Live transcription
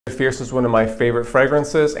Fierce is one of my favorite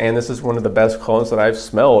fragrances, and this is one of the best clones that I've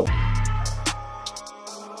smelled.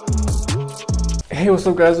 Hey, what's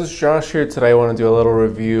up guys, it's Josh here. Today I want to do a little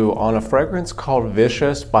review on a fragrance called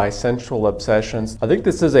Vicous by Scentual Obsessions. I think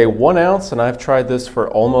this is a 1 ounce and I've tried this for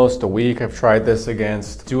almost a week. I've tried this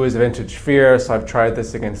against Dua's Vintage Fierce, I've tried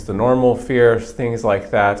this against the normal Fierce, things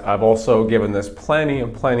like that. I've also given this plenty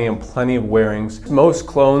of wearings. Most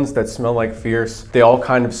clones that smell like Fierce, they all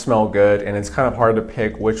kind of smell good, and it's kind of hard to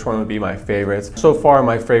pick which one would be my favorites. So far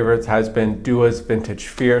my favorite has been Dua's Vintage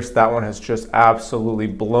Fierce. That one has just absolutely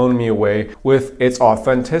blown me away with its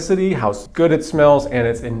authenticity, how good it smells, and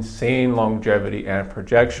its insane longevity and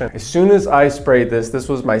projection. As soon as I sprayed this, this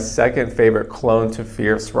was my second favorite clone to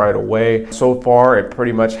Fierce right away. So far, it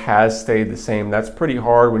pretty much has stayed the same. That's pretty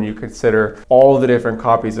hard when you consider all the different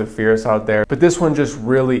copies of Fierce out there. But this one just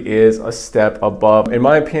really is a step above. In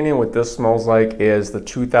my opinion, what this smells like is the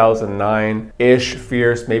 2009-ish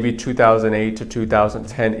Fierce, maybe 2008 to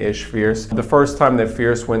 2010-ish Fierce. The first time that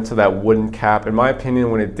Fierce went to that wooden cap, in my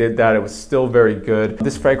opinion, when it did that, it was still very good.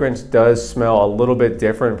 This fragrance does smell a little bit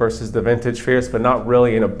different versus the Vintage Fierce, but not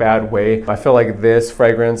really in a bad way. I feel like this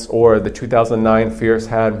fragrance or the 2009 Fierce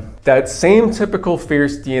had that same typical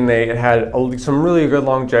Fierce DNA. It had some really good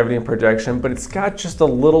longevity and projection, but it's got just a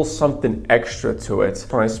little something extra to it.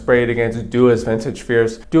 When I sprayed against Dua's Vintage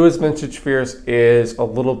Fierce, Dua's Vintage Fierce is a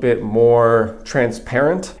little bit more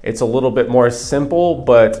transparent. It's a little bit more simple,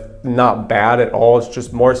 but not bad at all. It's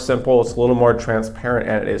just more simple, it's a little more transparent,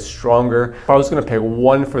 and it is stronger. If I was gonna pick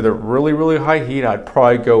one for the really high heat, I'd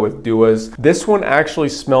probably go with Dua's. This one actually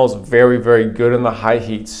smells very good in the high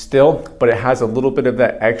heat still, but it has a little bit of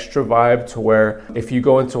that extra vibe to where if you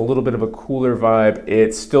go into a little bit of a cooler vibe,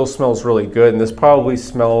 it still smells really good. And this probably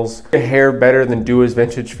smells a hair better than Dua's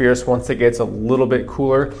Vintage Fierce once it gets a little bit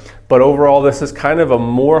cooler. But overall, this is kind of a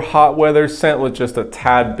more hot weather scent with just a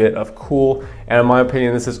tad bit of cool. And in my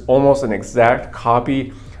opinion, this is almost an exact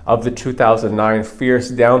copy of the 2009 Fierce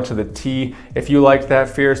down to the T. If you liked that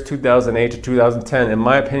Fierce 2008 to 2010, in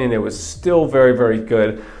my opinion, it was still very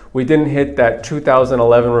good. We didn't hit that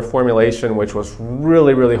 2011 reformulation, which was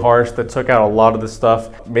really harsh, that took out a lot of the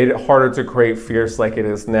stuff, made it harder to create Fierce like it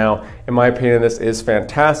is now. In my opinion, this is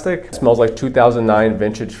fantastic. It smells like 2009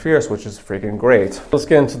 Vintage Fierce, which is freaking great. Let's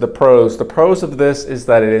get into the pros. The pros of this is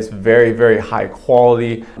that it is very high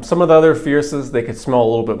quality. Some of the other Fierces, they could smell a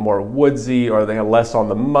little bit more woodsy, or they have less on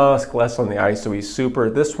the musk, less on the ISOE Super.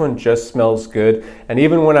 This one just smells good. And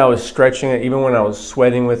even when I was stretching it, even when I was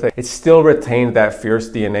sweating with it, it still retained that Fierce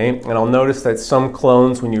DNA. And I'll notice that some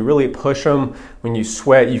clones, when you really push them, when you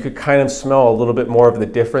sweat, you could kind of smell a little bit more of the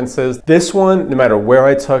differences. This one, no matter where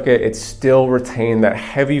I took it, it still retained that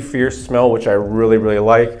heavy Fierce smell, which I really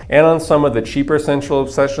like. And on some of the cheaper Scentual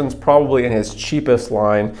Obsessions, probably in his cheapest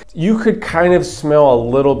line, you could kind of smell a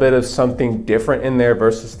little bit of something different in there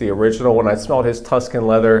versus the original. When I smelled his Tuscan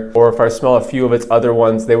Leather, or if I smell a few of its other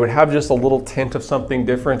ones, they would have just a little tint of something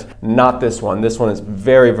different. Not this one. This one is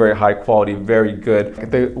very high quality, very good.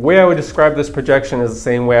 The way I would describe this projection is the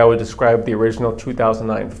same way I would describe the original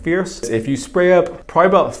 2009 Fierce. If you spray up probably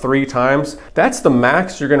about 3 times, that's the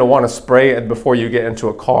max you're gonna wanna spray it before you get into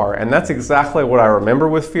a car. And that's exactly what I remember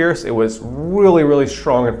with Fierce. It was really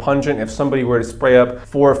strong and pungent. If somebody were to spray up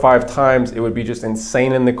 4 or 5 times, it would be just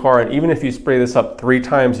insane in the car. And even if you spray this up 3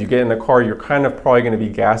 times, you get in the car, you're kind of probably gonna be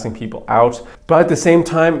gassing people out. But at the same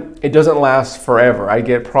time, it doesn't last forever. I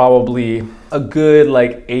get probably a good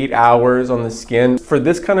like 8 hours on the skin. For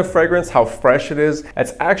this kind of fragrance, how fresh it is,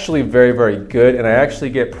 it's actually very good, and I actually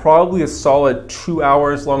get probably a solid 2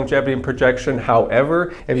 hours longevity and projection.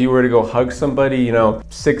 However, if you were to go hug somebody, you know,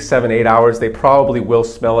 6, 7, 8 hours, they probably will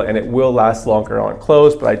smell it, and it will last longer on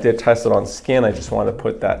clothes, but I did test it on skin. I just wanted to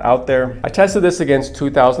put that out there. I tested this against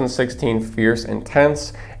 2016 Fierce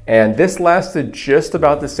Intense, and this lasted just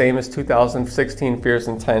about the same as 2016 Fierce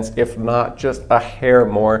Intense, if not just a hair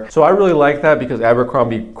more. So I really like that because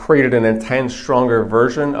Abercrombie created an intense, stronger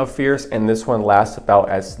version of Fierce, and this one lasts about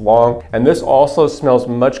as long. And this also smells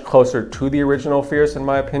much closer to the original Fierce, in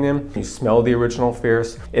my opinion. You smell the original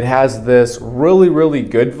Fierce. It has this really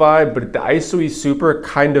good vibe, but the ISOE Super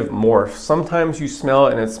kind of morphs. Sometimes you smell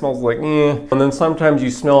it and it smells like and then sometimes you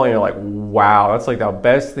smell it and you're like, wow, that's like the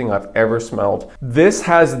best thing I've ever smelled. This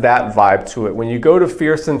has that vibe to it. When you go to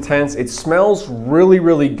Fierce Intense, it smells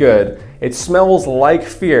really good. It smells like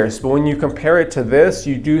Fierce, but when you compare it to this,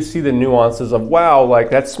 you do see the nuances of, wow, like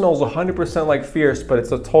that smells 100% like Fierce, but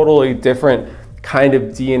it's a totally different kind of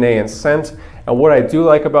DNA and scent. And what I do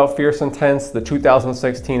like about Fierce Intense, the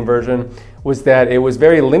 2016 version, was that it was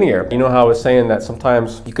very linear. You know how I was saying that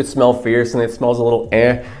sometimes you could smell Fierce and it smells a little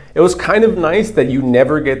it was kind of nice that you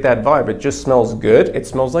never get that vibe. It just smells good. It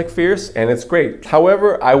smells like Fierce and it's great.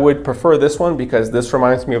 However, I would prefer this one because this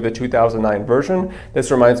reminds me of the 2009 version.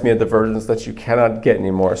 This reminds me of the versions that you cannot get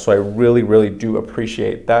anymore. So I really, really do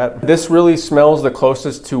appreciate that. This really smells the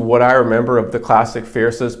closest to what I remember of the classic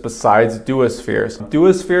Fierces besides Dua's Fierce.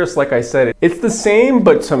 Dua's Fierce, like I said, it's the same,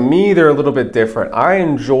 but to me, they're a little bit different. I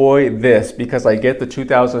enjoy this because I get the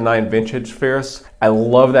 2009 vintage Fierce. I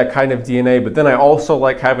love that kind of DNA, but then I also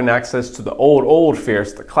like having access to the old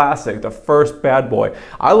Fierce, the classic, the first bad boy.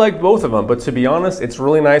 I like both of them, but to be honest, it's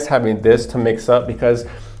really nice having this to mix up because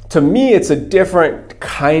to me, it's a different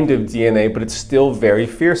kind of DNA, but it's still very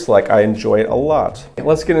Fierce-like. I enjoy it a lot.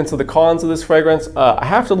 Let's get into the cons of this fragrance. I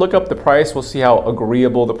have to look up the price. We'll see how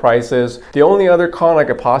agreeable the price is. The only other con I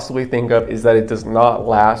could possibly think of is that it does not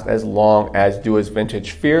last as long as Dua's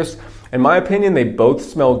Vintage Fierce. In my opinion, they both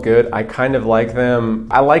smell good. I kind of like them.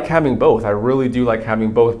 I like having both. I really do like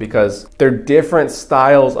having both because they're different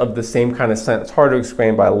styles of the same kind of scent. It's hard to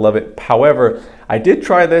explain, but I love it. However, I did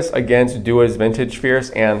try this against Dua's Vintage Fierce,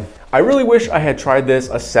 and I really wish I had tried this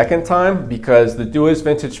a second time because the Dua's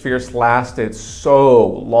Vintage Fierce lasted so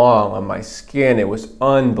long on my skin. It was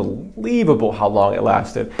unbelievable how long it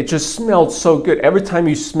lasted. It just smelled so good. Every time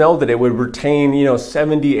you smelled it, it would retain,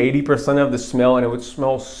 70, 80% of the smell, and it would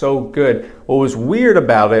smell so good. What was weird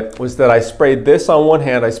about it was that I sprayed this on one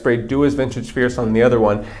hand, I sprayed Dua's Vintage Fierce on the other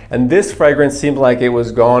one, and this fragrance seemed like it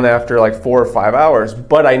was gone after like 4 or 5 hours.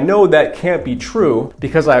 But I know that can't be true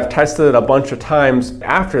because I've tested it a bunch of times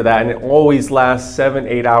after that, and it always lasts 7,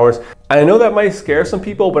 8 hours. I know that might scare some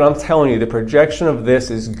people, but I'm telling you, the projection of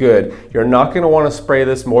this is good. You're not gonna wanna spray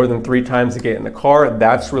this more than 3 times to get in the car.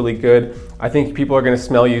 That's really good. I think people are gonna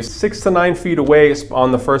smell you 6 to 9 feet away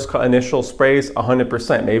on the first initial sprays,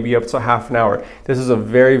 100%, maybe up to half an hour. This is a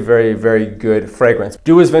very, very, very good fragrance.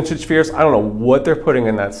 Dua's Vintage Fierce, I don't know what they're putting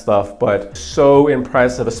in that stuff, but so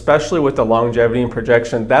impressive, especially with the longevity and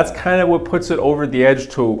projection. That's kind of what puts it over the edge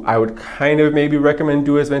to, I would kind of maybe recommend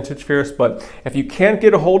Dua's Vintage Fierce, but if you can't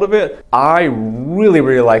get a hold of it, I really,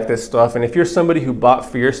 really like this stuff. And if you're somebody who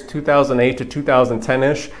bought Fierce 2008 to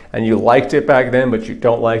 2010-ish and you liked it back then, but you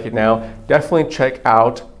don't like it now, definitely check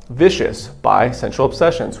out Vicous by Scentual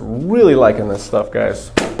Obsessions. Really liking this stuff,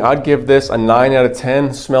 guys. I'd give this a 9 out of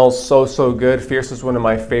 10. Smells so, so good. Fierce is one of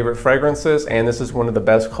my favorite fragrances, and this is one of the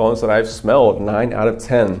best clones that I've smelled. 9 out of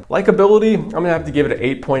 10. Likability, I'm gonna have to give it an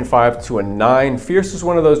 8.5 to a 9. Fierce is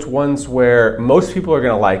one of those ones where most people are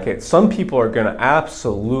gonna like it. Some people are gonna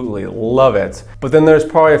absolutely love it. But then there's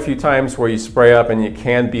probably a few times where you spray up and it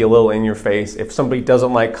can be a little in your face. If somebody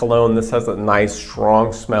doesn't like cologne, this has a nice,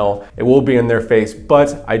 strong smell. It will be in their face,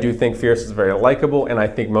 but I do think Fierce is very likable, and I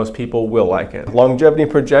think most people will like it. Longevity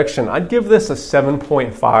and projection, I'd give this a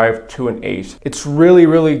 7.5 to an 8. It's really,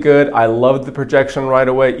 really good. I love the projection right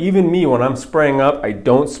away. Even me, when I'm spraying up, I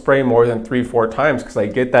don't spray more than 3-4 times because I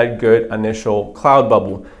get that good initial cloud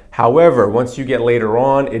bubble. However, once you get later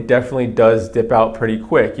on, it definitely does dip out pretty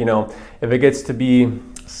quick. If it gets to be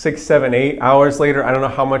 6, 7, 8 hours later, I don't know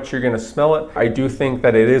how much you're gonna smell it. I do think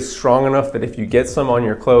that it is strong enough that if you get some on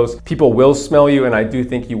your clothes, people will smell you, and I do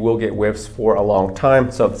think you will get whiffs for a long time.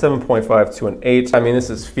 So 7.5 to an 8. I mean, this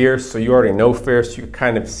is Fierce, so you already know Fierce. You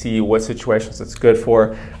kind of see what situations it's good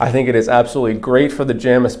for. I think it is absolutely great for the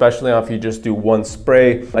gym, especially if you just do one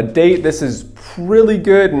spray. A date, this is really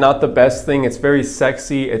good, not the best thing. It's very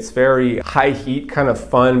sexy, it's very high heat, kind of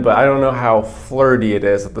fun, but I don't know how flirty it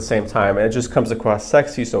is at the same time. And it just comes across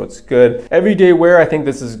sexy, so it's good. Everyday wear, I think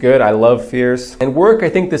this is good. I love Fierce. And work, I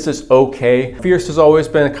think this is okay. Fierce has always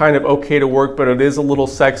been kind of okay to work, but it is a little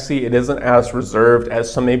sexy. It isn't as reserved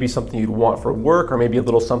as maybe something you'd want for work, or maybe a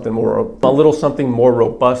little something more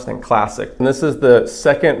robust and classic. And this is the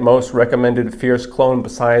second most recommended Fierce clone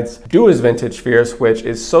besides Dua's Vintage Fierce, which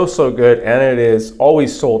is so, so good, and it is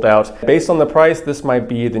always sold out. Based on the price, this might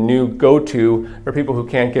be the new go-to for people who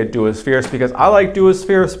can't get Dua's Fierce, because I like Dua's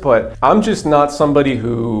Fierce, but I'm just not somebody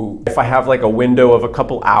who, if I have like a window of a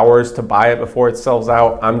couple hours to buy it before it sells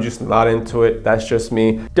out, I'm just not into it. That's just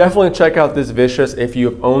me. Definitely check out this Vicous if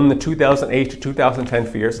you've owned the 2008 to 2010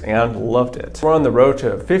 Fierce and loved it. We're on the road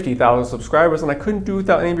to 50,000 subscribers, and I couldn't do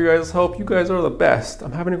without any of you guys' help. You guys are the best.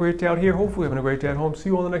 I'm having a great day out here. Hopefully having a great day at home. See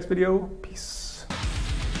you on the next video. Peace.